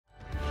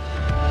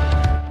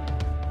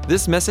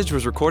This message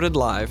was recorded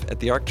live at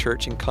the Ark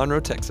Church in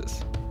Conroe,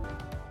 Texas.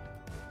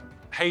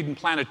 Hayden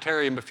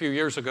Planetarium a few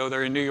years ago,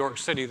 they're in New York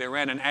City. They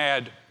ran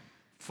an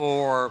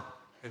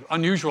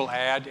unusual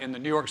ad in the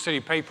New York City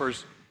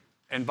papers,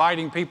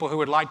 inviting people who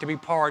would like to be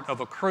part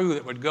of a crew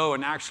that would go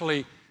and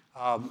actually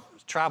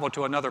travel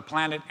to another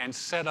planet and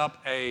set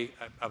up a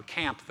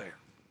camp there.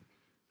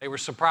 They were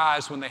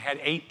surprised when they had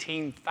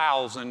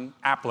 18,000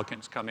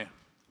 applicants come in.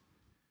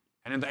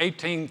 And in the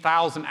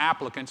 18,000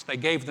 applicants, they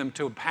gave them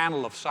to a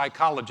panel of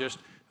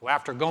psychologists who,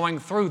 after going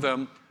through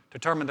them,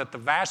 determined that the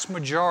vast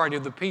majority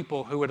of the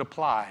people who had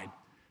applied,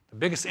 the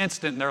biggest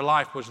incident in their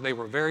life was they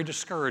were very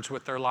discouraged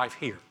with their life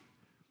here.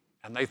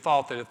 And they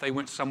thought that if they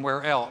went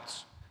somewhere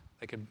else,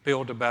 they could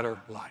build a better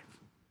life.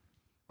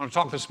 I want to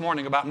talk this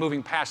morning about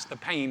moving past the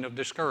pain of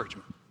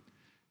discouragement.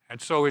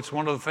 And so it's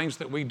one of the things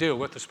that we deal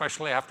with,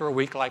 especially after a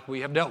week like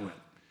we have dealt with.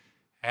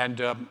 And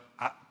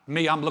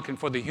I'm looking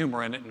for the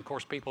humor in it. And of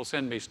course, people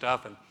send me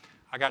stuff, and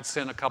I got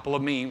sent a couple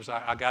of memes.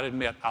 I got to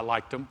admit, I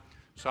liked them.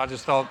 So I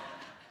just thought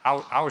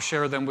I will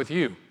share them with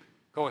you.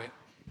 Go ahead.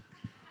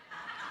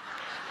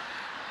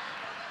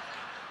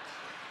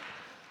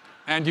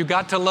 And you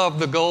got to love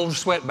the gold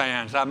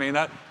sweatbands. I mean,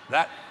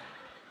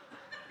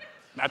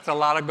 that's a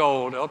lot of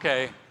gold.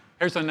 Okay,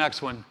 here's the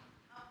next one.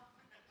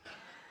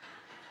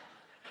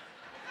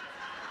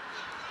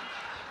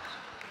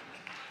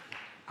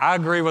 I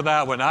agree with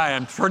that one. I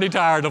am pretty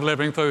tired of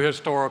living through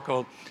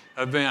historical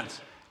events.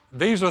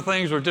 These are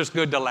things that are just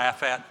good to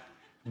laugh at.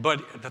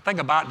 But the thing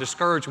about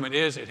discouragement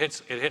is it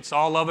hits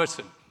all of us.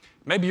 And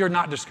maybe you're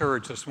not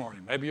discouraged this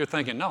morning. Maybe you're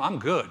thinking, no, I'm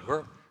good.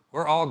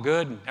 We're all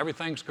good and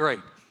everything's great.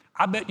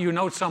 I bet you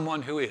know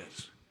someone who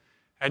is.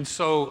 And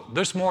so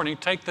this morning,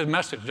 take the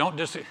message. Don't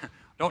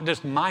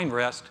just mind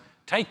rest.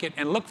 Take it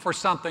and look for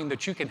something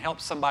that you can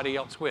help somebody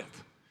else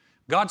with.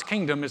 God's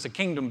kingdom is a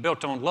kingdom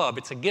built on love.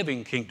 It's a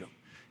giving kingdom.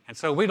 And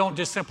so we don't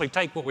just simply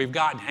take what we've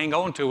got and hang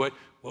on to it.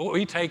 Well,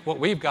 we take what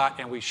we've got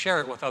and we share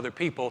it with other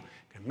people,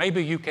 and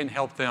maybe you can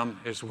help them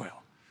as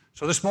well.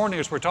 So this morning,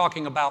 as we're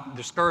talking about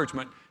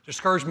discouragement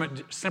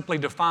simply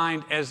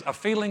defined as a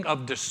feeling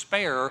of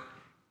despair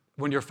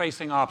when you're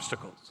facing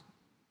obstacles.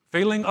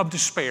 Feeling of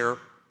despair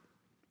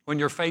when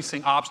you're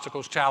facing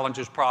obstacles,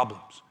 challenges,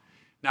 problems.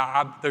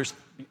 Now, there's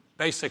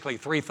basically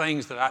three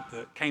things that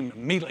came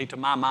immediately to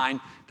my mind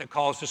that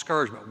cause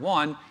discouragement.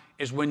 One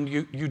is when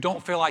you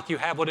don't feel like you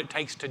have what it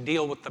takes to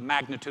deal with the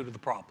magnitude of the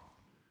problem.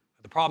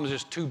 The problem is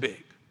just too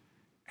big,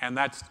 and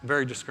that's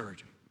very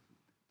discouraging.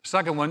 The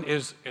second one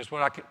is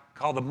what I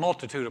call the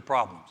multitude of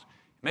problems.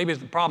 Maybe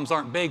the problems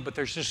aren't big, but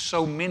there's just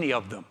so many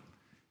of them,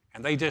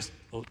 and they just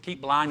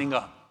keep lining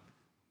up,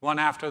 one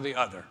after the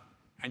other,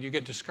 and you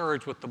get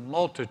discouraged with the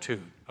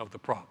multitude of the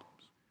problems.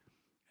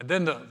 And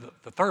then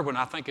the third one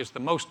I think is the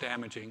most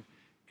damaging,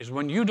 is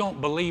when you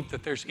don't believe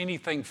that there's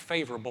anything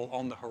favorable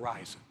on the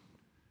horizon.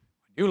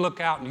 You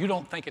look out and you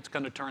don't think it's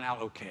going to turn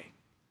out okay.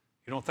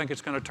 You don't think it's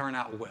going to turn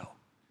out well.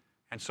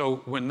 And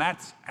so when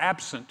that's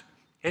absent,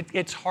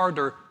 it's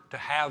harder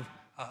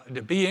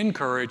to be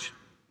encouraged,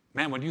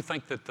 man, when you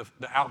think that the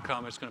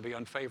outcome is going to be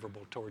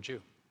unfavorable towards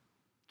you.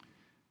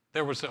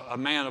 There was a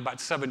man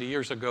about 70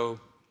 years ago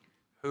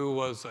who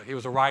was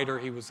a writer.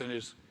 He was in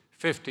his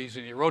 50s,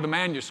 and he wrote a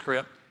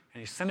manuscript,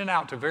 and he sent it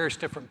out to various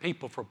different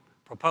people for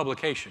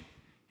publication.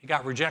 He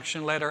got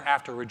rejection letter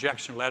after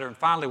rejection letter, and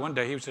finally one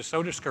day he was just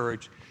so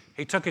discouraged,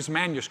 he took his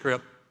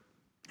manuscript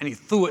and he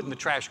threw it in the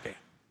trash can.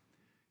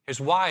 His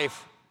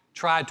wife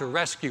tried to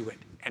rescue it,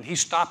 and he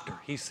stopped her.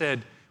 He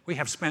said, "We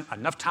have spent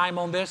enough time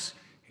on this."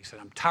 He said,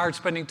 "I'm tired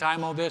spending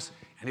time on this."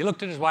 And he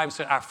looked at his wife and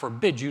said, "I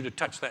forbid you to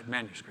touch that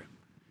manuscript."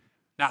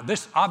 Now,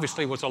 this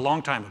obviously was a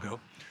long time ago.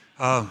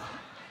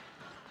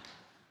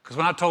 Because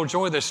when I told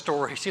Joy this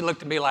story, she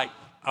looked at me like,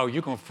 "Oh,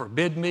 you're going to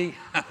forbid me?"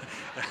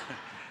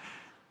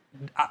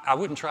 I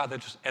wouldn't try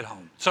that at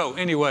home. So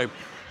anyway,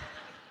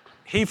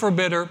 he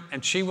forbid her,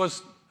 and she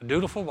was a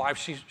dutiful wife.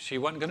 She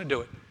wasn't going to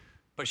do it.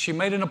 But she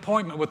made an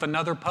appointment with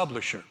another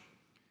publisher,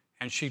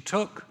 and she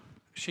took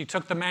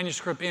the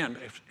manuscript in,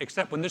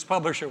 except when this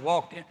publisher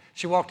walked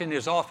in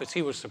his office,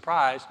 he was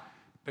surprised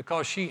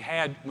because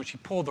when she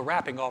pulled the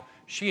wrapping off,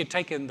 she had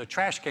taken the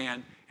trash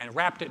can and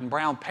wrapped it in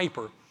brown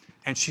paper,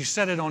 and she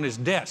set it on his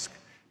desk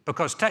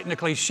because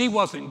technically she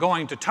wasn't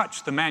going to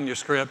touch the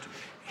manuscript.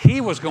 He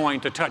was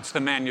going to touch the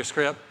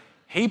manuscript.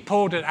 He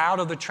pulled it out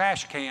of the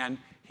trash can.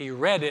 He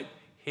read it.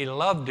 He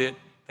loved it.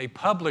 They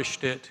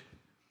published it.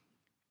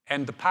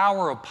 And The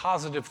Power of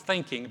Positive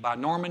Thinking by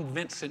Norman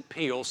Vincent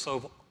Peale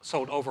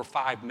sold over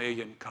 5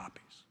 million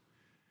copies.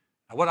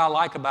 Now, what I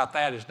like about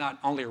that is not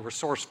only a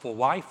resourceful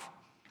wife,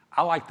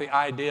 I like the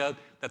idea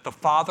that the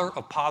father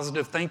of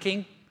positive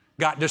thinking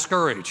got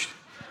discouraged.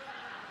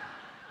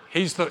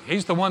 He's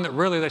the one that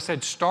really, they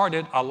said,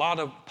 started a lot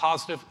of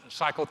positive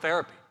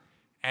psychotherapy.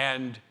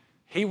 And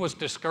he was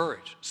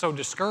discouraged. So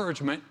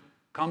discouragement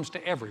comes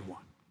to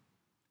everyone.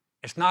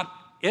 It's not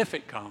if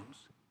it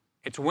comes,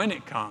 it's when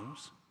it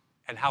comes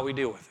and how we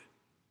deal with it.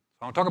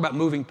 So I want to talk about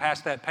moving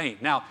past that pain.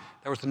 Now,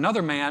 there was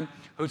another man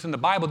who's in the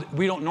Bible that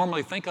we don't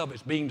normally think of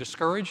as being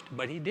discouraged,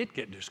 but he did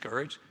get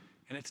discouraged,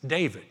 and it's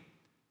David.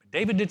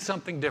 David did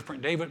something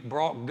different. David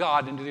brought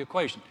God into the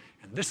equation.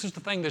 And this is the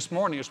thing this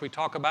morning as we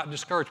talk about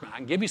discouragement. I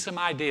can give you some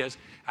ideas.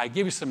 I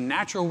give you some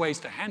natural ways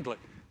to handle it.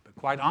 But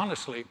quite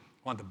honestly,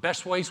 one of the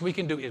best ways we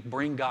can do is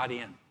bring God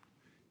in.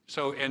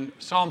 So in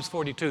Psalms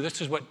 42,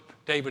 this is what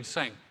David's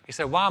saying. He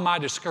said, why am I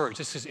discouraged?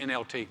 This is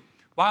NLT.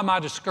 Why am I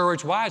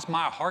discouraged? Why is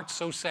my heart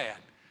so sad?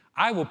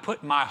 I will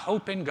put my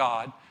hope in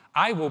God.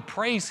 I will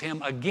praise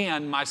him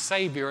again, my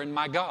Savior and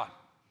my God.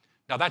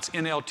 Now that's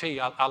NLT.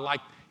 I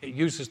like it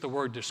uses the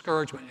word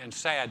discouragement and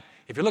sad.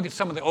 If you look at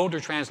some of the older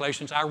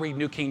translations, I read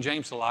New King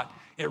James a lot.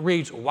 It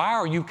reads, why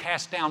are you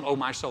cast down, O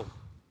my soul?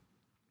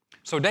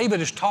 So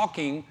David is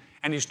talking,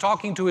 and he's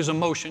talking to his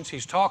emotions.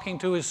 He's talking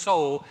to his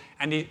soul,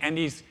 and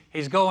he's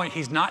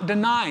not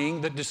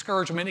denying that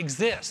discouragement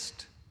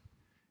exists.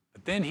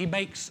 But then he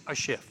makes a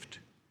shift,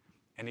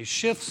 and he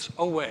shifts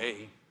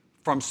away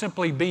from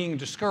simply being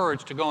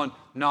discouraged to going,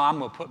 no, I'm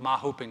going to put my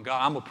hope in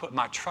God. I'm going to put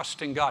my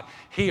trust in God.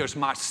 He is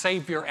my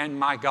Savior and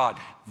my God.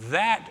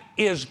 That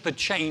is the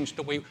change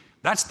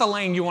that's the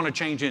lane you want to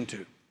change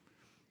into.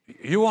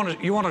 You want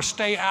to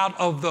stay out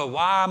of the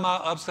why am I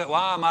upset,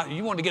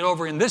 you want to get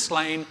over in this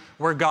lane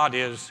where God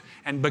is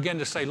and begin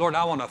to say, Lord,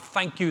 I want to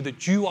thank you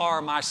that you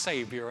are my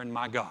Savior and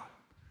my God.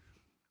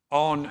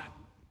 On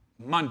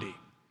Monday,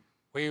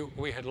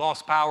 we had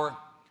lost power.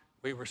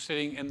 We were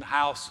sitting in the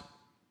house,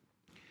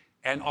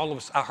 and all of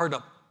us, I heard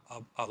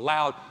a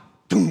loud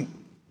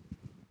boom,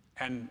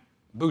 and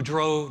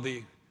Boudreaux,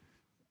 the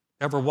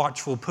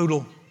ever-watchful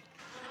poodle,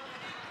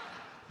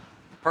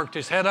 perked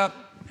his head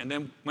up and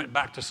then went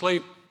back to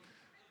sleep.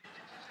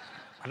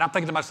 And I'm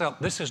thinking to myself,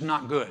 this is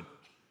not good.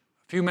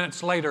 A few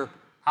minutes later,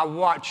 I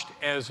watched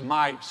as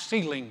my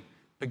ceiling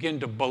began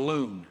to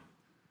balloon.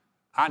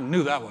 I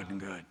knew that wasn't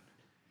good.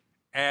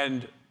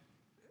 And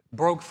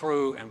broke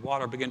through, and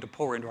water began to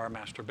pour into our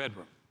master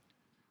bedroom.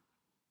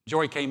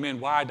 Joy came in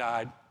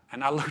wide-eyed,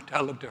 and I looked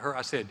at her.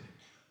 I said,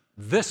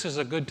 this is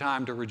a good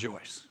time to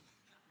rejoice.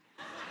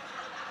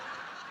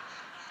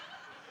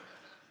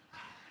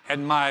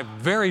 And my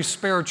very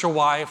spiritual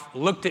wife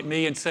looked at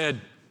me and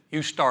said,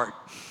 you start.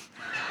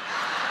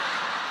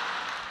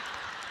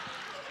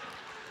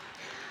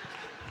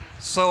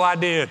 So I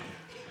did.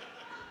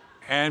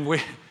 And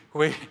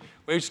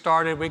we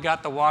started. We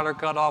got the water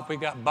cut off. We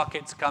got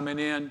buckets coming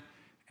in.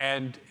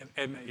 And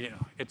you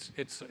know, it's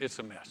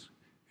a mess.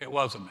 It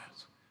was a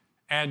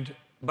mess.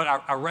 But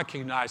I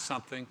recognize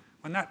something.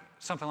 When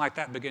something like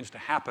that begins to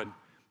happen,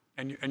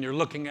 and you're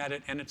looking at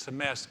it, and it's a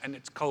mess, and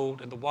it's cold,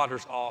 and the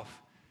water's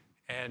off,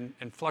 and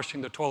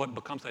flushing the toilet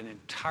becomes an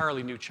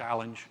entirely new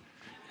challenge.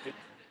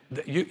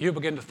 You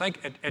begin to think,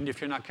 and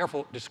if you're not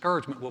careful,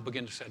 discouragement will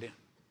begin to set in.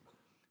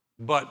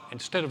 But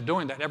instead of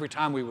doing that, every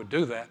time we would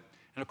do that,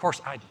 and of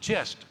course, I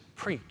just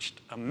preached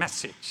a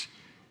message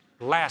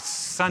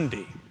last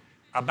Sunday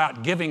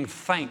about giving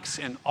thanks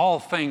in all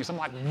things. I'm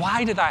like,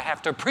 why did I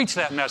have to preach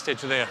that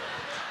message then?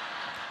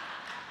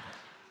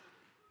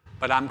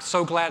 But I'm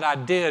so glad I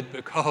did,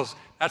 because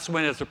that's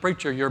when, as a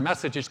preacher, your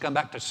messages come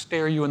back to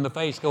stare you in the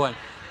face going,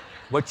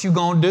 what you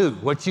gonna do?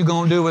 What you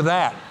gonna do with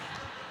that?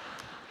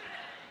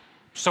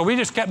 So we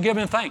just kept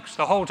giving thanks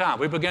the whole time.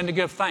 We began to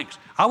give thanks.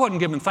 I wasn't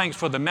giving thanks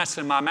for the mess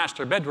in my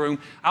master bedroom.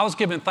 I was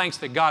giving thanks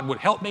that God would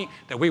help me,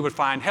 that we would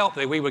find help,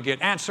 that we would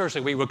get answers,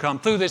 that we would come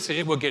through this, that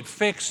it would get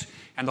fixed,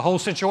 and the whole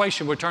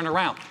situation would turn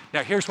around.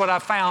 Now, here's what I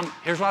found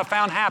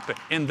happen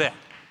in that.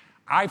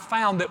 I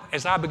found that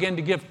as I began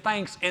to give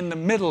thanks in the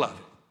middle of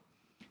it,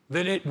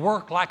 that it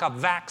worked like a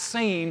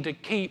vaccine to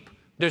keep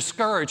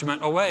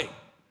discouragement away.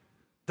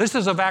 This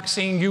is a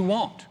vaccine you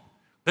want.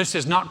 This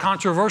is not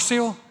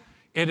controversial.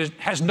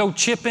 Has no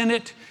chip in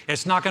it.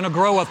 It's not going to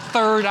grow a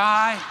third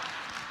eye.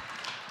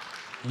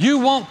 You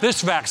want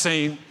this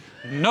vaccine,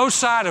 no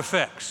side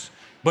effects,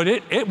 but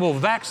it will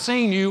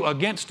vaccine you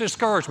against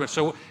discouragement.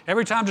 So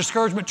every time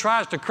discouragement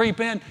tries to creep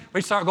in,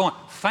 we start going,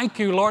 thank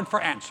you, Lord, for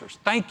answers.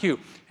 Thank you.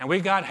 And we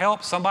got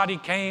help. Somebody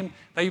came.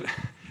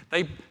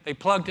 They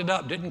plugged it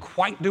up, didn't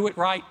quite do it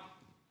right.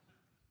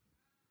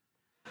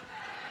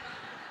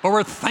 But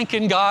we're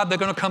thanking God they're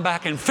going to come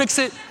back and fix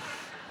it.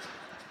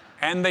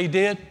 And they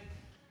did.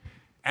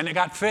 And it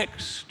got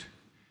fixed.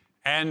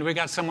 And we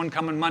got someone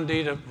coming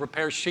Monday to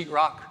repair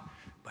sheetrock.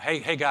 But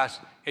hey guys,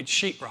 it's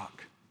sheetrock.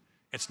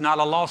 It's not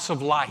a loss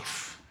of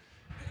life.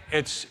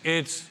 And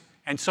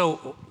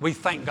so we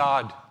thank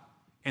God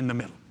in the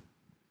middle.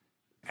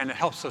 And it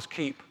helps us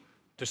keep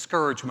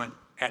discouragement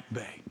at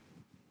bay.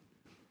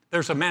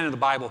 There's a man in the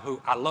Bible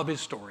who, I love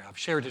his story. I've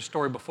shared his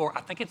story before.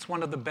 I think it's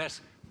one of the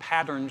best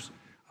patterns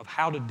of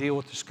how to deal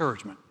with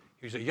discouragement.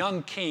 He was a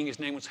young king. His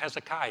name was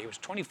Hezekiah. He was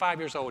 25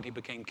 years old. He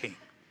became king.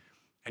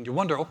 And you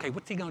wonder, okay,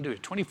 what's he going to do? He's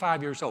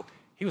 25 years old.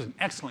 He was an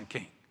excellent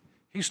king.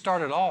 He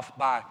started off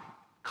by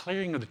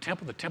clearing of the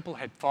temple. The temple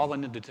had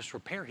fallen into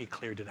disrepair. He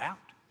cleared it out.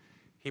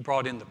 He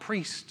brought in the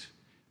priests.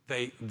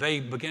 They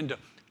began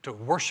to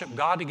worship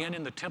God again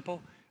in the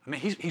temple. I mean,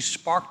 he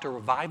sparked a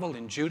revival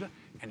in Judah,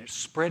 and it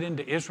spread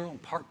into Israel,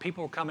 and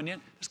people were coming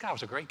in. This guy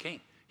was a great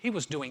king. He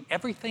was doing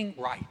everything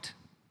right.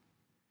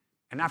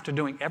 And after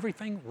doing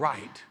everything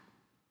right,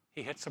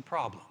 he hits a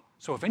problem.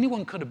 So if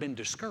anyone could have been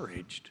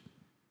discouraged,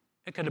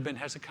 it could have been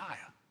Hezekiah.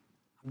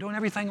 I'm doing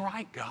everything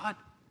right, God.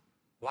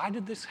 Why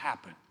did this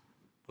happen?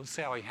 Let's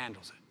see how he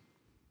handles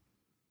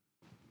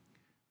it.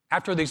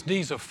 After these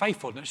deeds of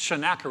faithfulness,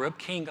 Sennacherib,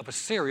 king of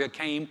Assyria,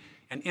 came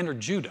and entered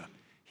Judah.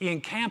 He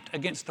encamped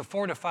against the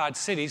fortified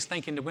cities,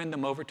 thinking to win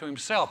them over to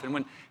himself. And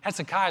when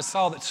Hezekiah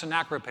saw that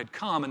Sennacherib had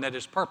come and that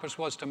his purpose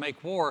was to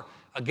make war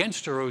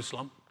against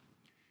Jerusalem,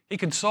 he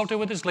consulted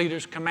with his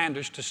leaders,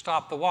 commanders, to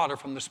stop the water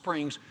from the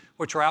springs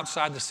which were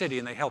outside the city,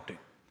 and they helped him.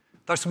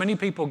 Thus many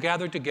people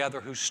gathered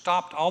together who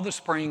stopped all the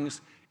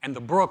springs and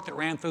the brook that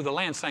ran through the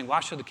land, saying, why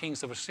should the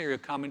kings of Assyria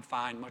come and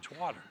find much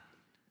water?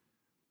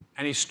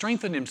 And he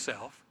strengthened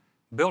himself,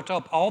 built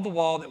up all the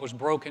wall that was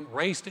broken,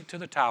 raised it to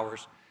the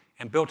towers,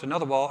 and built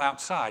another wall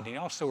outside. And he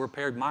also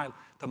repaired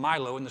the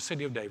Milo in the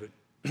city of David.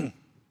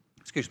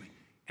 Excuse me.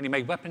 And he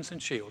made weapons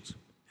and shields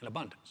in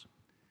abundance.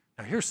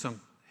 Now here's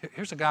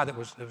a guy that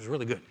was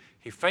really good.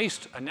 He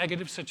faced a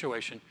negative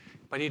situation,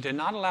 but he did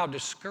not allow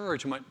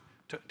discouragement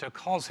to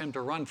cause him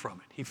to run from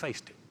it. He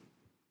faced it.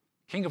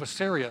 King of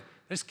Assyria,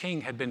 this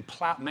king had been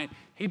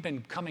he'd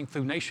been coming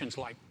through nations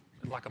like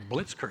a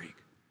blitzkrieg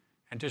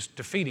and just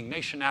defeating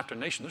nation after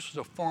nation. This was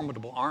a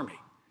formidable army.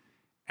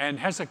 And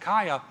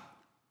Hezekiah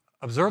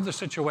observed the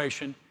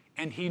situation,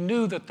 and he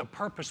knew that the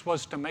purpose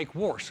was to make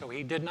war, so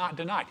he did not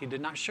deny it. He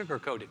did not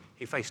sugarcoat it.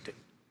 He faced it.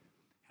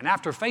 And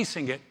after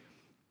facing it,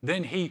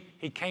 then he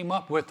came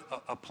up with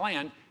a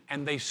plan,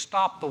 and they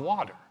stopped the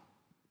water.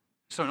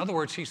 So in other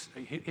words, he's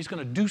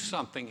going to do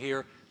something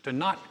here to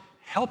not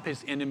help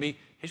his enemy.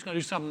 He's going to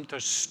do something to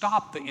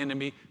stop the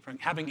enemy from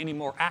having any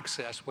more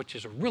access, which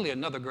is really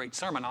another great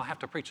sermon. I'll have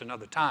to preach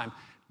another time.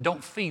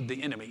 Don't feed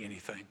the enemy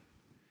anything.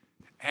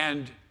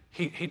 And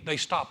they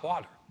stopped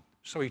water.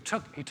 So he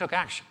took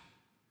action,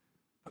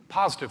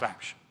 positive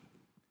action.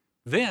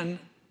 Then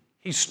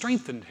he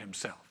strengthened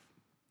himself.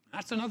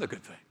 That's another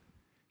good thing.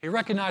 He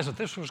recognized that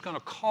this was going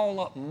to call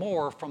up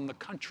more from the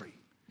country,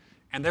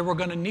 and they were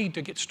going to need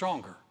to get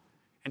stronger.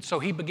 And so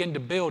he began to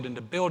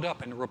build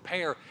up and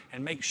repair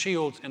and make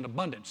shields in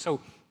abundance. So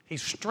he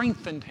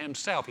strengthened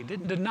himself. He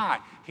didn't deny.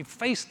 He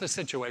faced the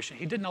situation.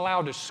 He didn't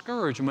allow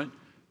discouragement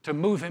to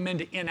move him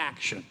into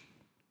inaction.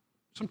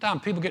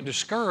 Sometimes people get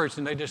discouraged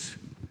and they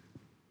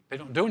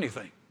don't do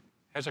anything.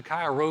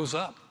 Hezekiah rose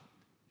up.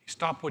 He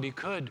stopped what he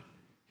could.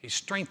 He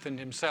strengthened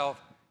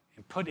himself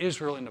and put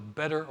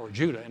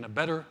Judah in a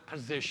better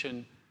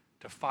position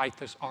to fight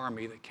this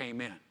army that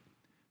came in.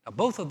 Now,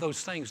 both of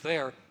those things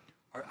there,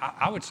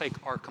 I would say,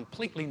 are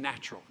completely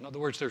natural. In other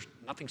words, there's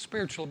nothing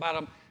spiritual about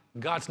them.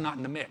 God's not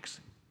in the mix,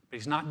 but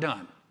he's not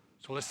done.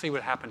 So let's see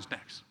what happens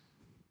next.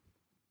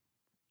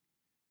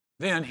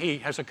 Then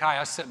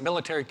Hezekiah, sent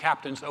military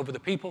captains over the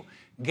people,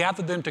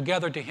 gathered them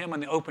together to him in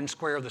the open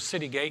square of the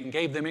city gate, and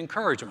gave them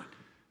encouragement,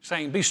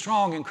 saying, be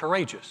strong and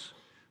courageous.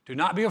 Do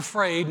not be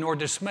afraid nor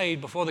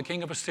dismayed before the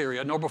king of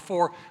Assyria, nor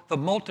before the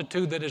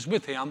multitude that is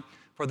with him,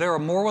 for there are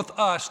more with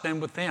us than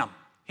with him.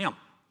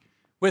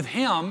 With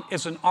him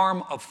is an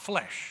arm of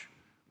flesh,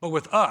 but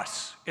with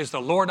us is the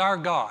Lord our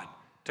God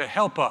to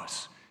help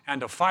us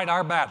and to fight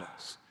our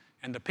battles.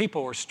 And the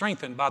people were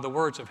strengthened by the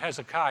words of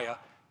Hezekiah,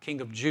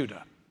 king of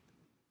Judah.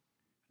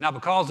 Now,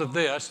 because of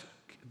this,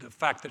 the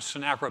fact that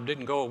Sennacherib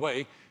didn't go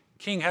away,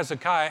 King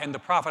Hezekiah and the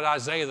prophet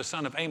Isaiah, the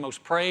son of Amos,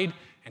 prayed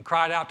and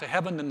cried out to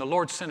heaven. Then the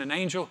Lord sent an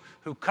angel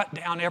who cut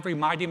down every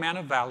mighty man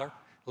of valor,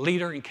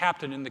 leader and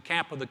captain in the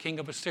camp of the king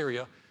of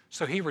Assyria.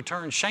 So he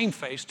returned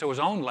shamefaced to his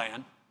own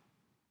land.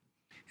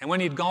 And when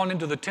he'd gone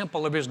into the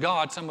temple of his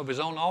God, some of his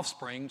own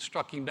offspring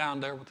struck him down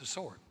there with the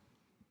sword.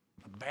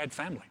 A bad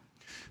family.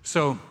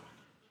 So,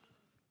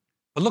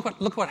 but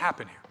look what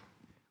happened here.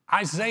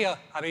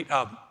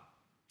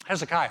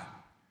 Hezekiah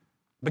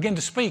began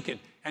to speak,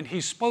 and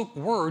he spoke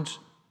words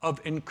of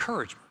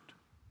encouragement,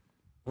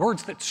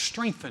 words that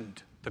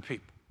strengthened the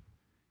people.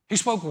 He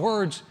spoke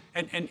words,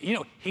 and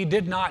he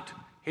did not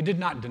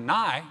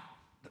deny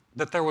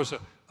that there was an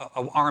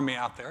army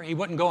out there. He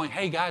wasn't going,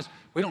 hey guys,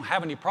 we don't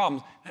have any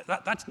problems.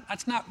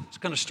 That's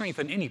not going to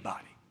strengthen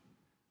anybody.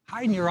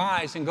 Hiding your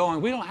eyes and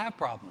going, we don't have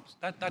problems,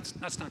 that's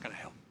not going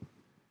to help.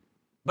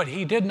 But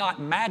he did not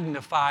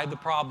magnify the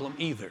problem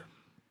either.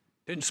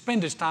 Didn't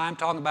spend his time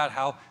talking about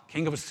how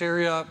king of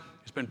Assyria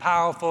has been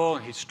powerful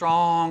and he's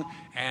strong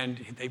and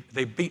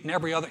they've beaten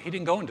every other. He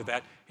didn't go into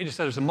that. He just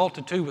said there's a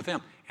multitude with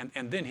him.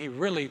 And then he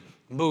really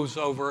moves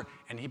over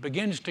and he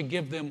begins to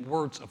give them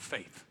words of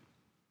faith,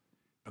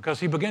 because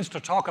he begins to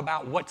talk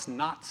about what's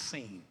not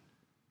seen.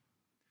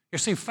 You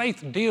see,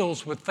 faith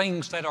deals with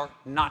things that are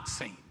not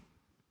seen,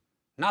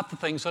 not the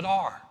things that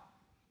are.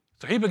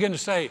 So he began to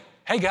say,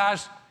 hey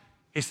guys,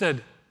 he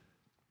said,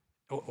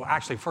 well,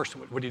 actually, first,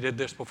 when he did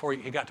this, before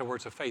he got to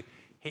words of faith,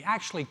 he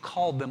actually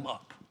called them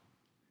up.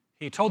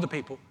 He told the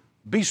people,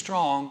 be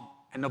strong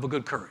and of a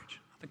good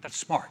courage. I think that's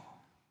smart.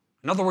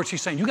 In other words,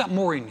 he's saying, you got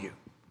more in you.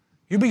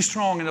 You be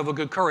strong and of a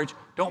good courage.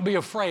 Don't be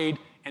afraid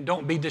and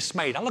don't be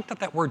dismayed. I looked up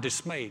that word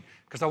dismayed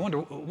because I wonder,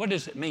 what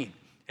does it mean?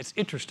 It's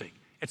interesting.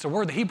 It's a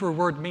word, the Hebrew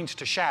word means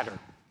to shatter.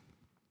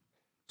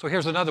 So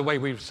here's another way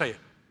we would say it.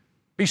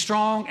 Be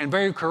strong and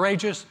very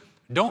courageous.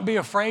 Don't be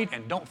afraid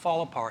and don't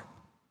fall apart.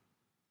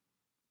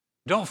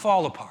 Don't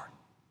fall apart.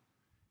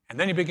 And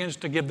then he begins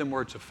to give them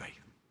words of faith.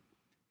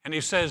 And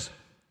he says,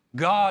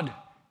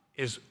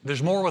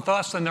 there's more with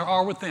us than there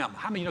are with them.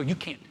 How many know you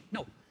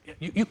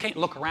can't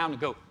look around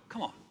and go,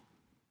 come on,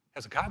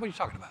 Hezekiah, what are you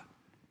talking about?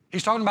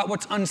 He's talking about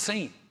what's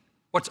unseen,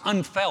 what's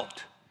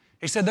unfelt.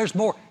 He said there's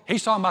more.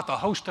 He's talking about the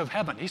host of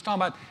heaven. He's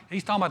talking about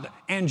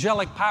the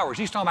angelic powers.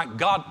 He's talking about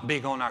God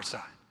being on our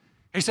side.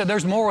 He said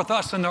there's more with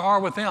us than there are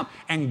with them.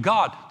 And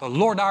God, the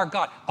Lord our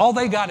God, all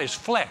they got is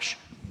flesh.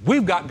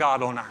 We've got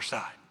God on our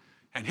side.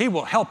 And he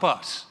will help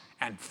us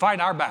and fight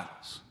our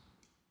battles.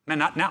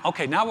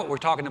 Now what we're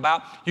talking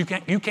about, you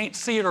can't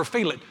see it or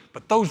feel it,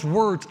 but those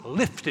words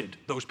lifted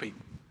those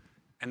people.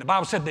 And the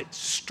Bible said that it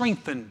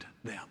strengthened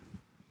them.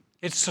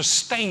 It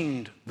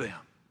sustained them.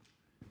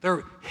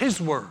 They're his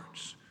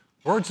words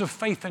of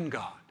faith in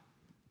God,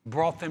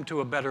 brought them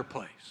to a better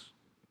place.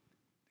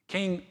 The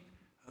king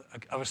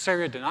of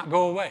Assyria did not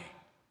go away.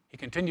 He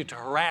continued to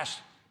harass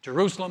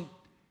Jerusalem.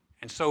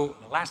 And so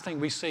the last thing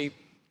we see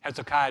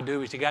Hezekiah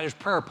do is he got his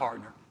prayer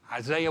partner.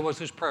 Isaiah was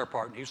his prayer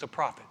partner. He was a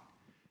prophet.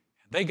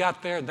 They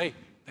got there, and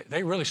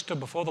they really stood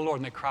before the Lord,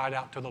 and they cried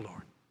out to the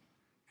Lord.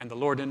 And the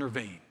Lord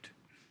intervened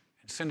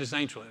and sent his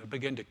angel and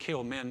began to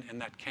kill men in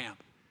that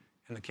camp.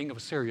 And the king of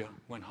Assyria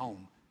went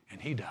home, and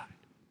he died.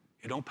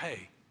 It don't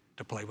pay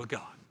to play with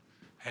God.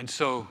 And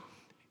so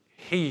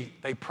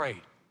they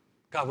prayed,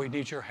 God, we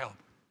need your help.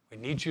 We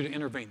need you to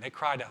intervene. They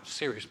cried out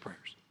serious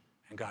prayers,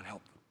 and God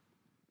helped them.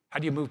 How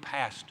do you move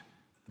past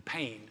the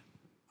pain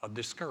of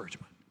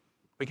discouragement?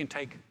 We can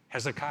take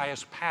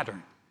Hezekiah's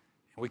pattern,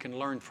 and we can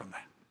learn from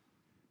that.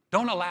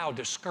 Don't allow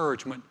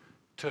discouragement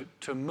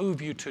to move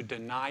you to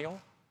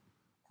denial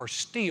or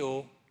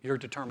steal your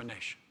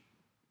determination.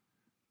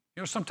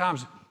 You know,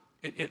 sometimes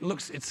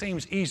it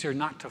seems easier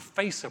not to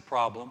face a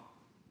problem,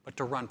 but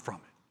to run from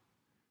it.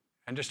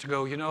 And just to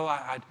go,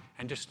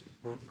 and just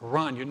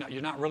run.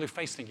 You're not really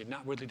facing it. You're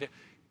not really there.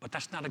 But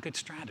that's not a good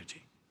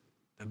strategy.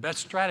 The best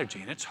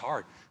strategy, and it's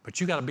hard, but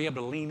you got to be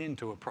able to lean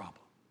into a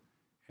problem.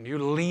 And you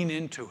lean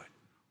into it.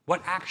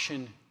 What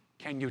action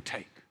can you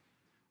take?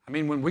 I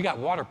mean, when we got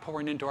water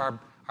pouring into our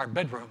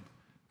bedroom,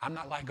 I'm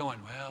not like going,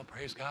 well,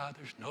 praise God,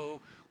 there's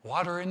no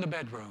water in the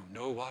bedroom.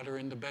 No water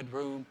in the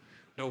bedroom.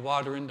 No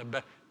water in the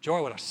bed.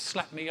 Joy would have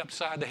slapped me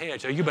upside the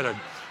head. So you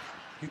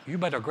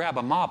better grab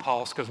a mop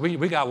house because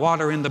we got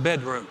water in the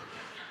bedroom.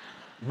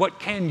 What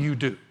can you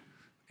do?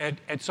 And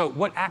so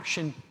what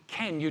action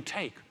can you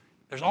take?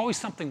 There's always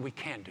something we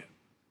can do.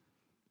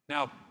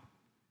 Now,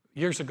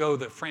 years ago,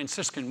 the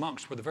Franciscan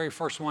monks were the very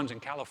first ones in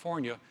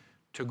California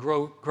to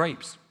grow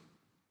grapes.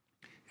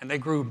 And they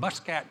grew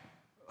muscat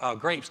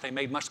grapes. They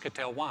made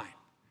muscatel wine.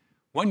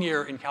 One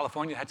year in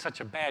California, they had such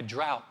a bad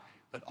drought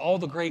that all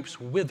the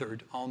grapes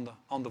withered on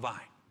the vine.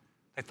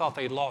 They thought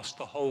they'd lost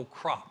the whole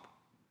crop.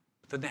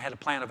 But then they had a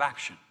plan of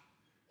action.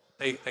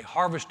 They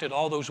harvested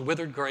all those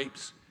withered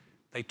grapes.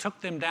 They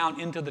took them down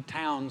into the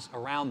towns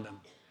around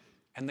them,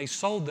 and they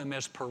sold them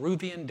as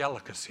Peruvian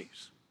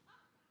delicacies.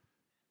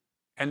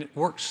 And it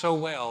worked so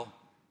well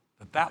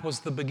that was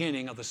the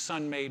beginning of the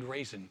Sun-Made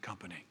Raisin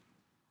Company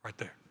right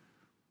there.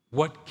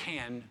 What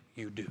can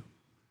you do?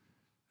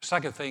 The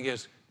second thing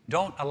is,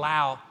 don't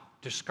allow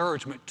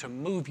discouragement to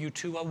move you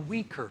to a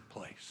weaker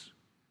place.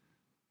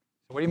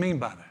 So what do you mean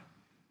by that?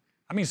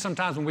 I mean,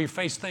 sometimes when we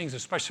face things,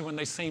 especially when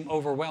they seem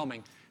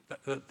overwhelming,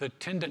 the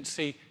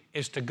tendency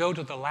is to go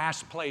to the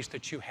last place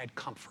that you had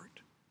comfort.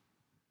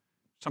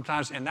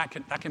 Sometimes, and that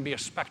can be a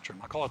spectrum.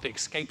 I call it the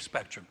escape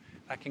spectrum.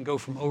 That can go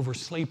from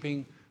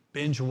oversleeping,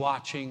 binge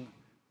watching,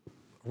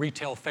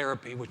 retail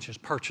therapy, which is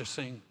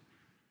purchasing.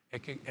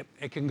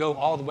 It can go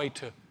all the way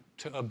to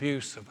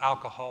abuse of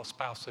alcohol,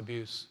 spouse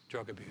abuse,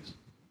 drug abuse.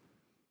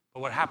 But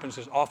what happens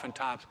is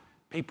oftentimes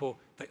people,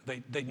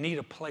 they need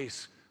a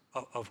place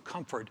of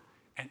comfort,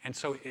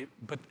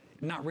 but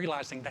not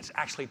realizing that's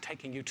actually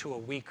taking you to a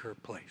weaker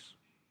place.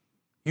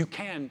 You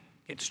can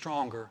get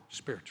stronger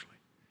spiritually,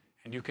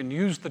 and you can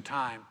use the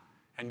time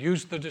and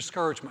use the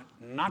discouragement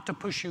not to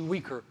push you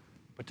weaker,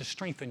 but to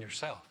strengthen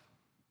yourself.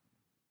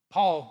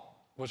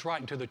 Paul was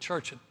writing to the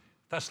church at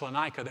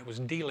Thessalonica that was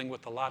dealing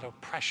with a lot of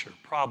pressure,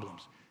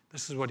 problems.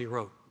 This is what he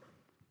wrote.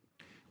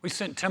 We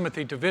sent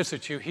Timothy to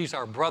visit you. He's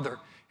our brother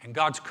and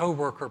God's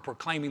co-worker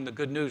proclaiming the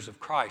good news of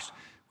Christ.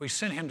 We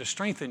sent him to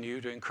strengthen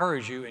you, to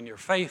encourage you in your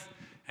faith,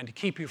 and to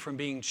keep you from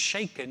being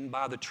shaken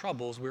by the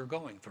troubles we're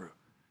going through.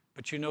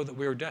 But you know that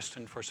we are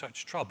destined for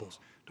such troubles.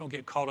 Don't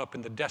get caught up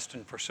in the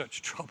destined for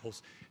such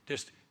troubles.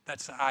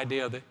 That's the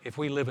idea that if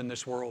we live in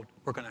this world,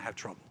 we're going to have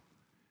trouble.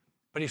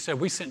 But he said,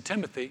 we sent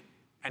Timothy,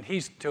 and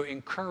he's to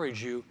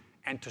encourage you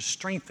and to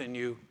strengthen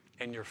you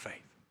in your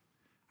faith.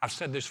 I've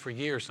said this for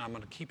years, and I'm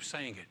going to keep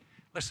saying it.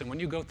 Listen, when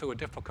you go through a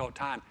difficult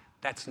time,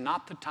 that's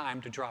not the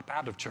time to drop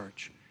out of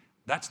church.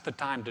 That's the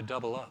time to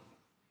double up.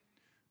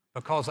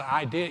 Because the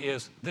idea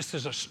is this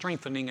is a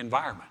strengthening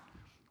environment.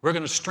 We're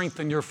going to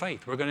strengthen your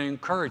faith. We're going to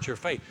encourage your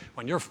faith.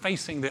 When you're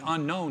facing the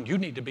unknown, you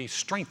need to be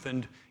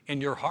strengthened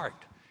in your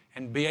heart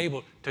and be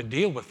able to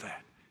deal with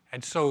that.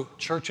 And so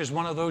church is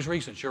one of those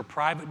reasons. Your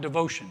private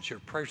devotions, your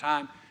prayer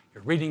time,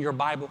 you're reading your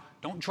Bible,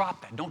 don't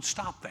drop that. Don't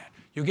stop that.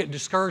 You get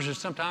discouraged and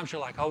sometimes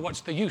you're like, oh,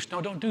 what's the use?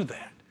 No, don't do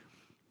that.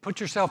 Put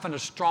yourself in a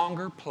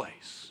stronger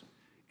place.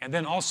 And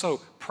then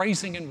also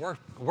praising and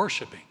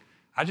worshiping.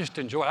 I just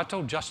enjoy it. I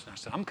told Justin, I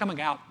said, I'm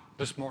coming out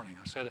this morning.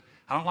 I said,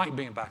 I don't like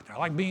being back there. I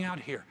like being out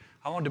here.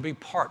 I wanted to be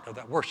part of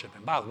that worship.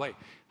 And by the way,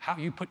 how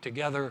you put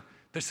together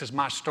This Is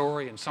My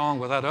Story and song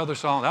with that other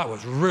song, that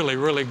was really,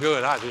 really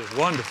good. That was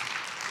wonderful.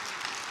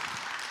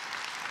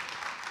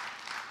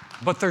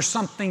 But there's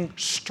something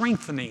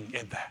strengthening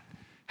in that.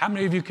 How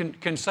many of you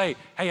can say,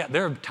 hey,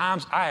 there are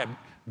times I have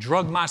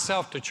drugged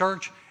myself to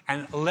church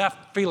and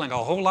left feeling a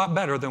whole lot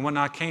better than when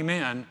I came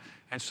in.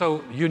 And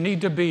so you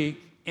need to be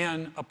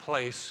in a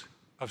place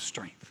of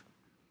strength.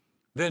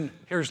 Then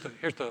here's the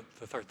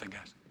third thing,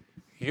 guys.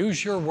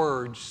 Use your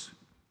words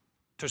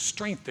to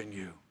strengthen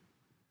you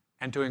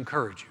and to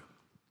encourage you.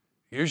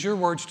 Use your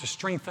words to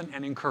strengthen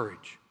and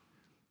encourage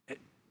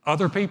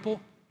other people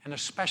and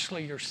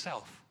especially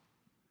yourself.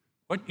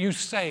 What you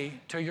say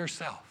to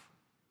yourself.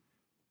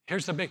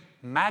 Here's the big,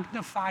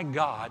 magnify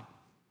God,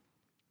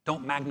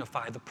 don't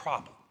magnify the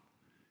problem.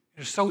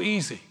 It's so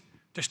easy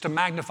just to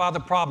magnify the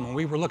problem. When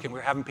we were looking, we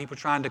were having people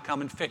trying to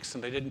come and fix,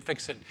 and they didn't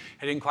fix it.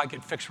 It didn't quite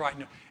get fixed right.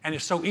 And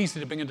it's so easy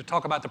to begin to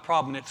talk about the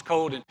problem, and it's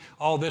cold, and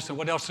all this, and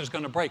what else is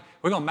going to break.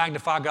 We're going to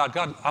magnify God.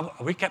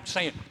 We kept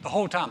saying the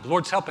whole time, the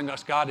Lord's helping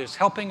us. God is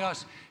helping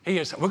us.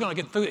 We're going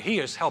to get through it. He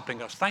is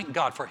helping us. Thank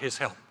God for His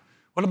help.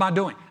 What am I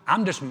doing?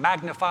 I'm just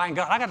magnifying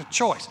God. I got a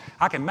choice.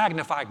 I can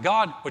magnify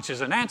God, which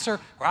is an answer,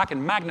 or I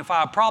can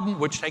magnify a problem,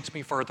 which takes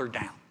me further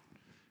down.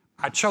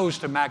 I chose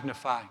to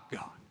magnify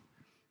God.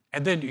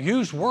 And then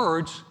use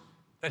words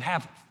that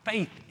have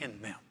faith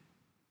in them.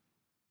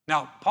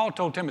 Now, Paul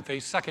told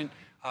Timothy,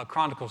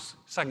 Corinthians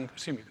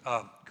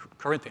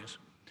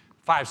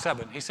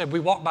 5:7, he said, we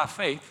walk by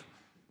faith,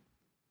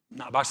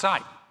 not by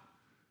sight.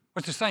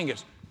 What he's saying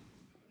is,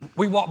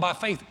 we walk by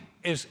faith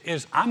is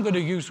I'm going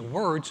to use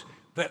words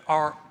that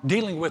are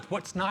dealing with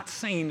what's not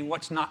seen and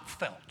what's not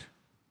felt.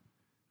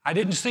 I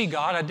didn't see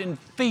God, I didn't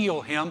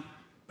feel Him,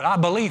 but I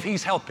believe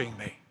He's helping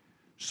me.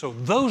 So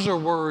those are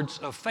words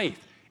of faith.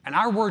 And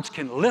our words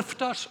can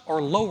lift us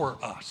or lower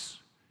us.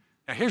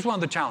 Now here's one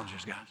of the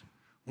challenges, guys.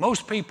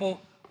 Most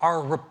people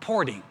are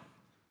reporting.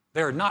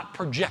 They're not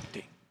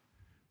projecting.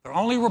 They're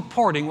only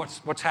reporting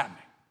what's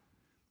happening.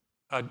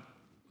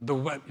 The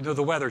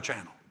Weather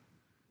Channel.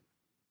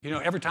 You know,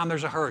 every time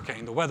there's a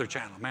hurricane, the Weather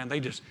Channel, man,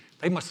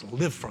 they must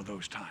live for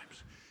those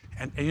times.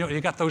 And you know,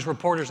 you got those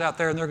reporters out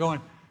there and they're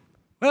going,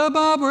 well,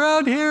 Bob, we're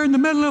out here in the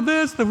middle of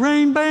this. The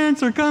rain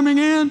bands are coming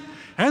in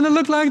and it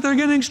looks like they're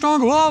getting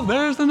stronger. Well,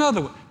 there's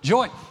another one.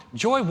 Joy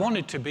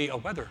wanted to be a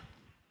weather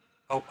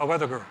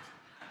girl.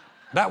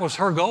 That was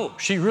her goal.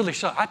 She really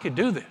saw, I could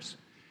do this.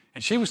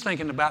 And she was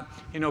thinking about,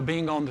 you know,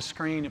 being on the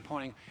screen and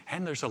pointing,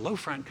 and there's a low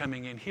front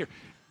coming in here.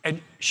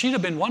 And she'd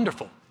have been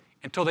wonderful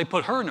until they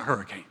put her in a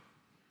hurricane.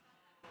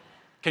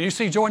 Can you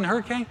see Joy in a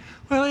hurricane?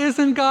 Well,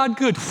 isn't God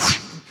good?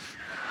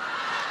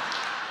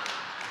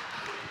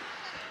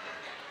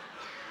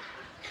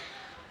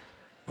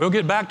 We'll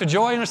get back to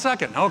Joy in a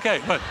second.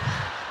 Okay, but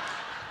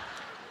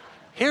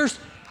here's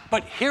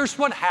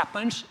what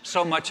happens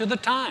so much of the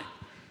time.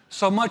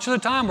 So much of the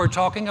time we're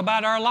talking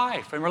about our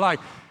life, and we're like,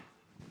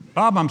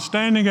 Bob, I'm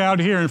standing out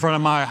here in front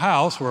of my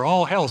house where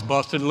all hell's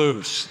busted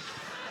loose.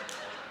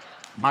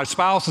 My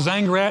spouse is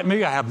angry at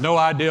me. I have no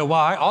idea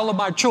why. All of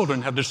my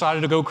children have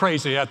decided to go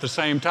crazy at the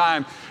same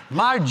time.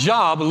 My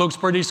job looks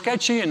pretty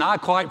sketchy, and I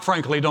quite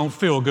frankly don't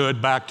feel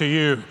good. Back to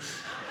you.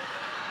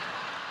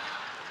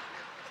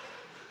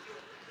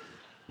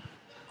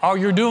 All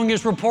you're doing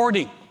is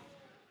reporting.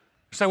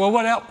 You say, well,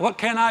 what else? What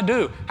can I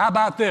do? How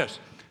about this?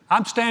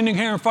 I'm standing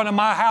here in front of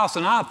my house,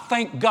 and I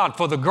thank God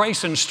for the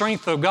grace and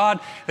strength of God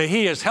that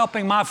He is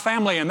helping my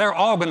family, and they're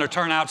all going to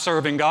turn out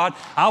serving God.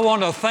 I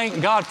want to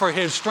thank God for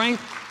His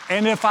strength.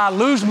 And if I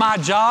lose my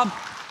job,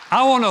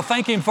 I want to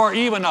thank Him for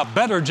even a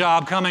better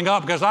job coming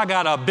up, because I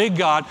got a big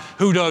God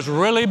who does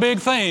really big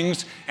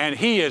things, and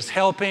He is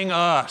helping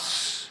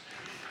us.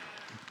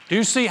 Do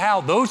you see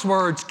how those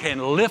words can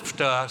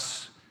lift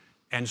us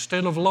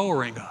instead of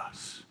lowering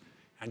us?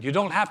 And you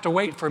don't have to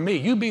wait for me.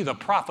 You be the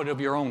prophet of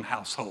your own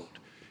household.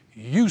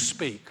 You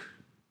speak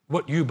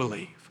what you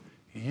believe.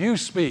 You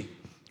speak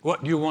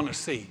what you want to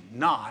see,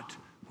 not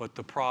what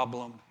the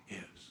problem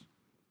is.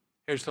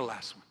 Here's the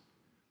last one.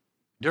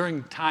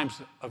 During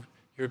times of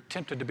you're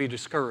tempted to be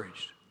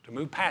discouraged, to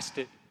move past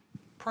it,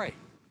 pray.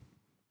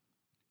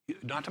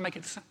 Not to make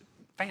it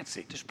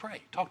fancy, just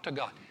pray. Talk to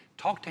God.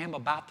 Talk to Him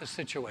about the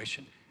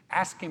situation.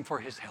 Ask Him for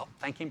His help.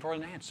 Thank Him for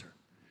an answer.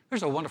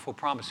 There's a wonderful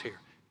promise here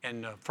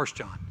in 1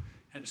 John.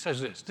 And it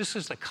says this. This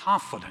is the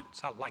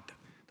confidence. I like that.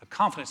 The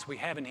confidence we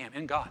have in Him,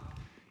 in God.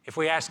 If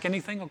we ask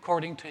anything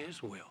according to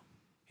His will,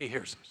 He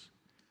hears us.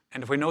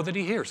 And if we know that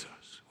He hears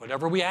us,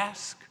 whatever we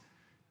ask,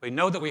 we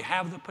know that we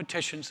have the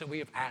petitions that we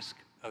have asked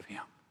of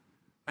Him.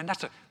 And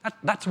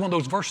that's one of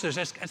those verses,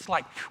 it's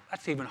like,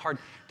 that's even hard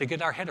to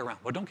get our head around.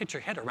 Well, don't get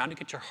your head around it,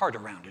 get your heart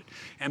around it.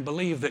 And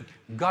believe that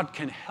God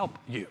can help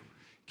you.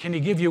 Can He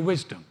give you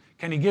wisdom?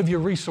 Can he give you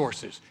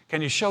resources?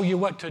 Can he show you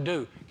what to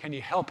do? Can he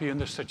help you in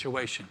this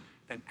situation?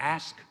 Then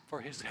ask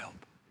for his help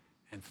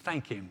and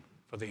thank him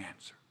for the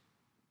answer.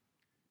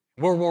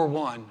 In World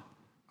War I,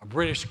 a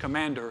British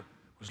commander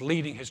was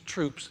leading his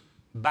troops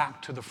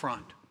back to the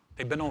front.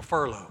 They'd been on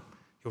furlough.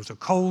 It was a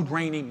cold,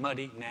 rainy,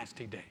 muddy,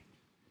 nasty day.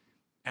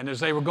 And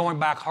as they were going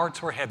back,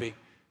 hearts were heavy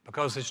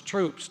because his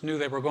troops knew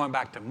they were going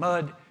back to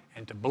mud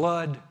and to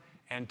blood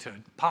and to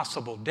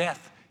possible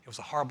death. It was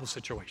a horrible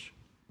situation.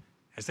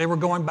 As they were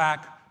going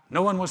back,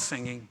 no one was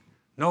singing.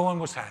 No one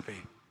was happy.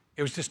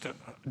 It was just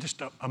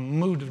a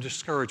mood of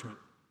discouragement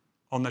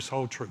on this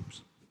whole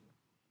troops.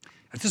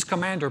 As this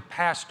commander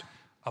passed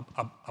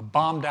a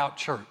bombed-out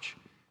church,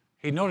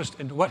 he noticed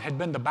in what had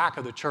been the back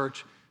of the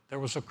church, there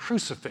was a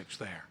crucifix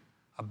there,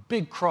 a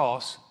big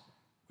cross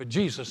with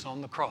Jesus on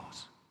the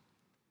cross.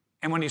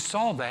 And when he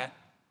saw that,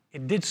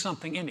 it did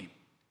something in him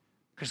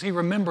because he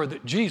remembered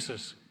that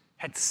Jesus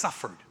had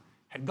suffered,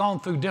 had gone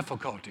through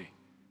difficulty,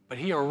 but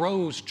he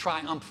arose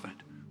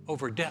triumphant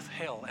over death,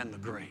 hell, and the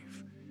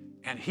grave.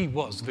 And he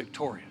was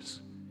victorious.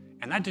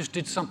 And that just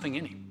did something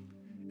in him.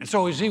 And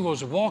so as he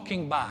was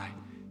walking by,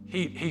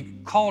 he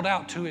called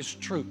out to his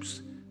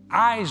troops,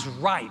 "Eyes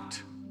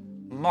right,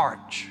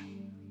 march."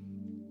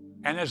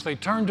 And as they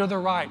turned to the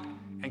right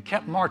and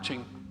kept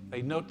marching,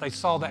 they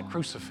saw that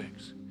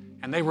crucifix.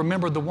 And they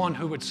remembered the one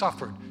who had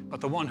suffered,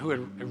 but the one who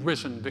had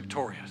risen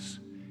victorious.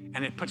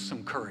 And it put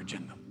some courage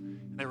in them.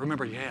 And they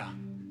remembered, yeah,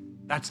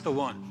 that's the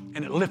one.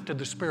 And it lifted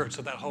the spirits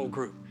of that whole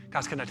group.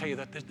 Guys, can I tell you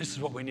that this is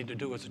what we need to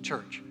do as a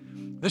church?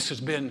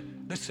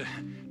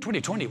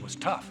 2020 was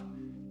tough.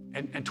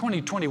 And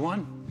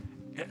 2021,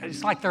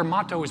 it's like their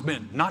motto has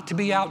been, not to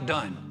be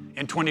outdone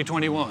in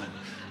 2021.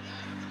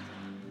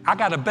 I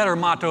got a better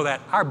motto that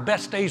our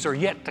best days are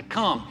yet to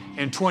come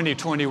in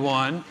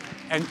 2021.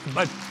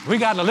 But we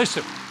got to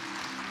listen.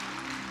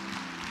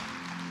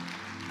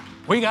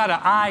 We got to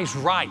eyes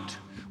right.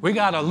 We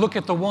got to look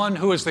at the one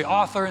who is the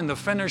author and the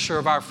finisher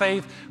of our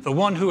faith, the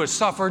one who has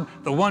suffered,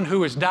 the one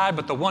who has died,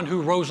 but the one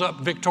who rose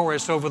up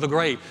victorious over the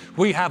grave.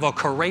 We have a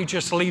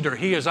courageous leader.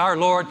 He is our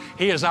Lord.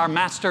 He is our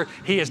master.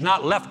 He has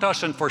not left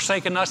us and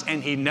forsaken us,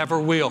 and he never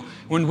will.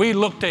 When we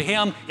look to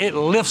him, it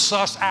lifts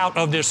us out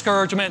of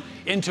discouragement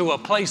into a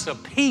place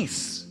of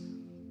peace,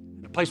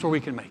 a place where we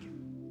can make it.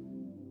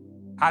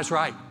 Eyes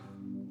right.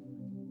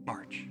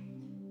 March.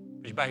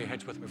 Would you bow your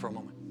heads with me for a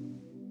moment?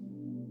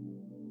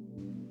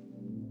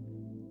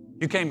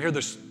 You came here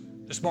this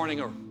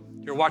morning, or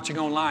you're watching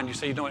online, you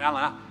say, you know what,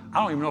 Alan, I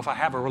don't even know if I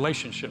have a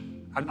relationship.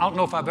 I don't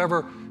know if I've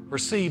ever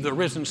received the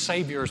risen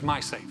Savior as my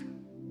Savior.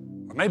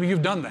 Or maybe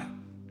you've done that,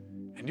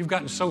 and you've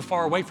gotten so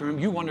far away from him,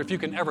 you wonder if you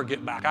can ever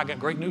get back. I got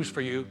great news for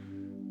you,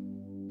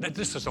 that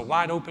this is a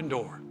wide open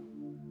door.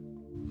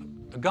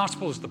 The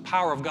gospel is the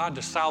power of God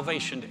to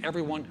salvation to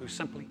everyone who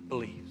simply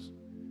believes.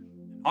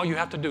 All you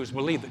have to do is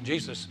believe that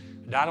Jesus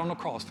died on the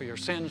cross for your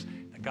sins,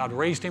 that God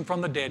raised him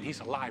from the dead. He's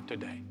alive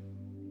today.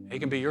 He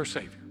can be your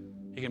Savior.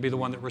 He can be the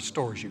one that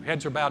restores you.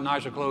 Heads are bowed and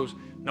eyes are closed.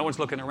 No one's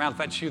looking around. If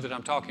that's you that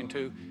I'm talking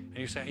to, and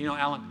you say, you know,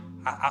 Alan,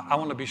 I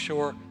want to be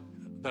sure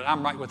that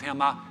I'm right with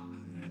him,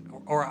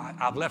 or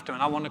I've left him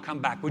and I want to come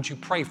back. Would you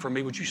pray for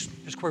me? Would you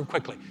just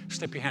quickly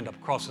slip your hand up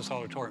across this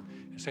auditorium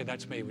and say,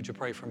 that's me. Would you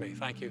pray for me?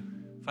 Thank you.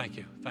 Thank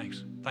you.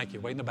 Thanks. Thank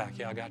you. Way in the back.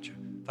 Yeah, I got you.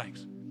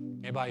 Thanks.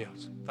 Anybody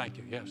else? Thank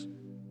you. Yes.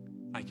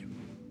 Thank you.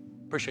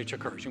 Appreciate your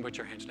courage. You can put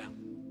your hands down.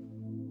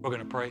 We're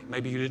going to pray.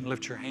 Maybe you didn't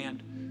lift your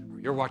hand.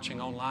 You're watching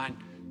online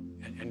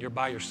and you're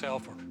by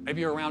yourself, or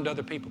maybe you're around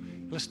other people.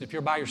 Listen, if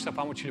you're by yourself,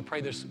 I want you to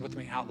pray this with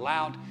me out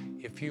loud.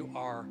 If you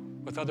are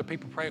with other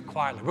people, pray it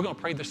quietly. We're going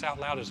to pray this out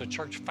loud as a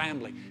church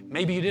family.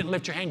 Maybe you didn't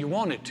lift your hand, you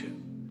wanted to.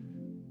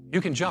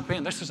 You can jump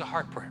in. This is a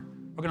heart prayer.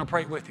 We're going to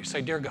pray it with you.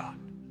 Say, dear God,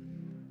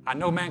 I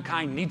know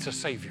mankind needs a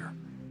Savior.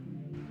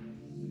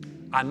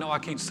 I know I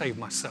can't save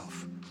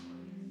myself.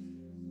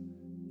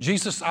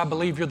 Jesus, I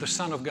believe you're the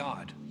Son of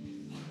God.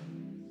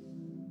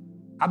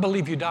 I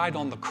believe you died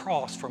on the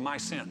cross for my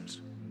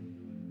sins.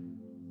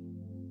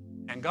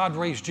 And God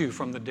raised you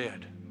from the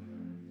dead.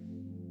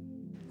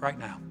 Right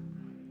now,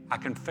 I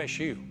confess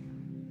you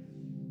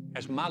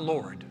as my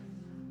Lord,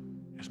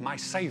 as my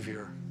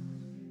Savior,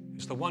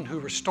 as the one who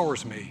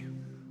restores me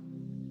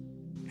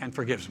and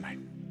forgives me.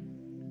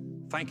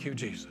 Thank you,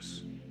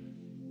 Jesus.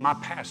 My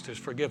past is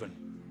forgiven.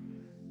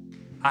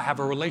 I have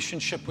a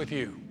relationship with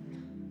you.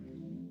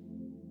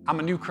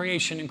 I'm a new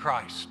creation in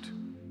Christ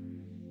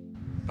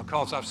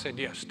because I've said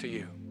yes to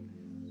you.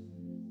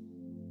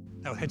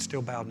 Now, head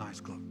still bowed and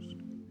eyes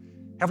closed.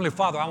 Heavenly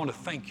Father, I want to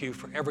thank you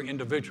for every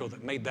individual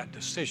that made that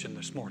decision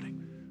this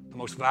morning, the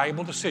most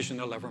valuable decision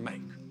they'll ever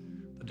make,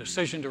 the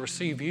decision to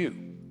receive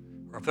you.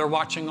 Or if they're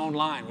watching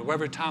online, or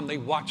every time they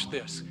watch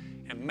this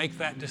and make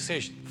that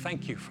decision,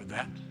 thank you for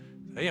that.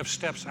 They have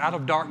steps out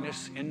of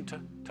darkness into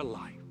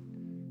light,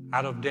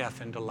 out of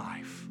death into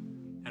life.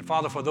 And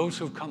Father, for those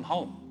who've come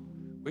home,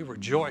 we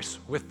rejoice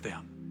with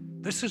them.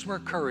 This is where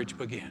courage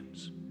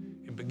begins.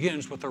 It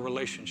begins with a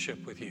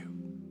relationship with you.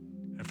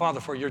 And Father,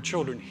 for your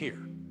children here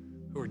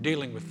who are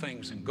dealing with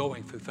things and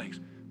going through things,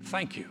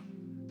 thank you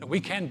that we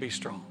can be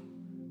strong.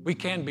 We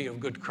can be of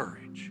good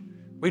courage.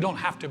 We don't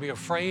have to be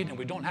afraid, and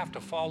we don't have to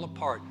fall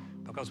apart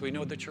because we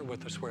know that you're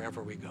with us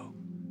wherever we go.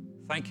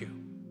 Thank you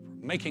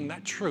for making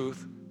that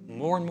truth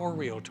more and more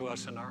real to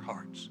us in our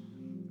hearts.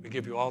 We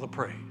give you all the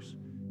praise.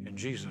 In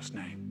Jesus'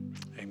 name,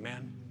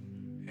 amen.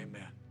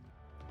 Amen.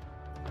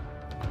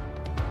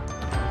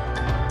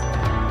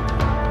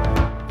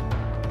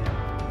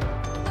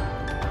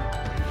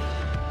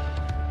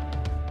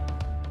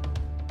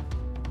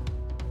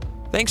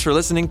 Thanks for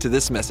listening to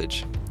this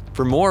message.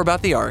 For more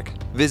about the Ark,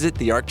 visit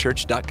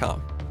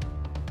thearkchurch.com.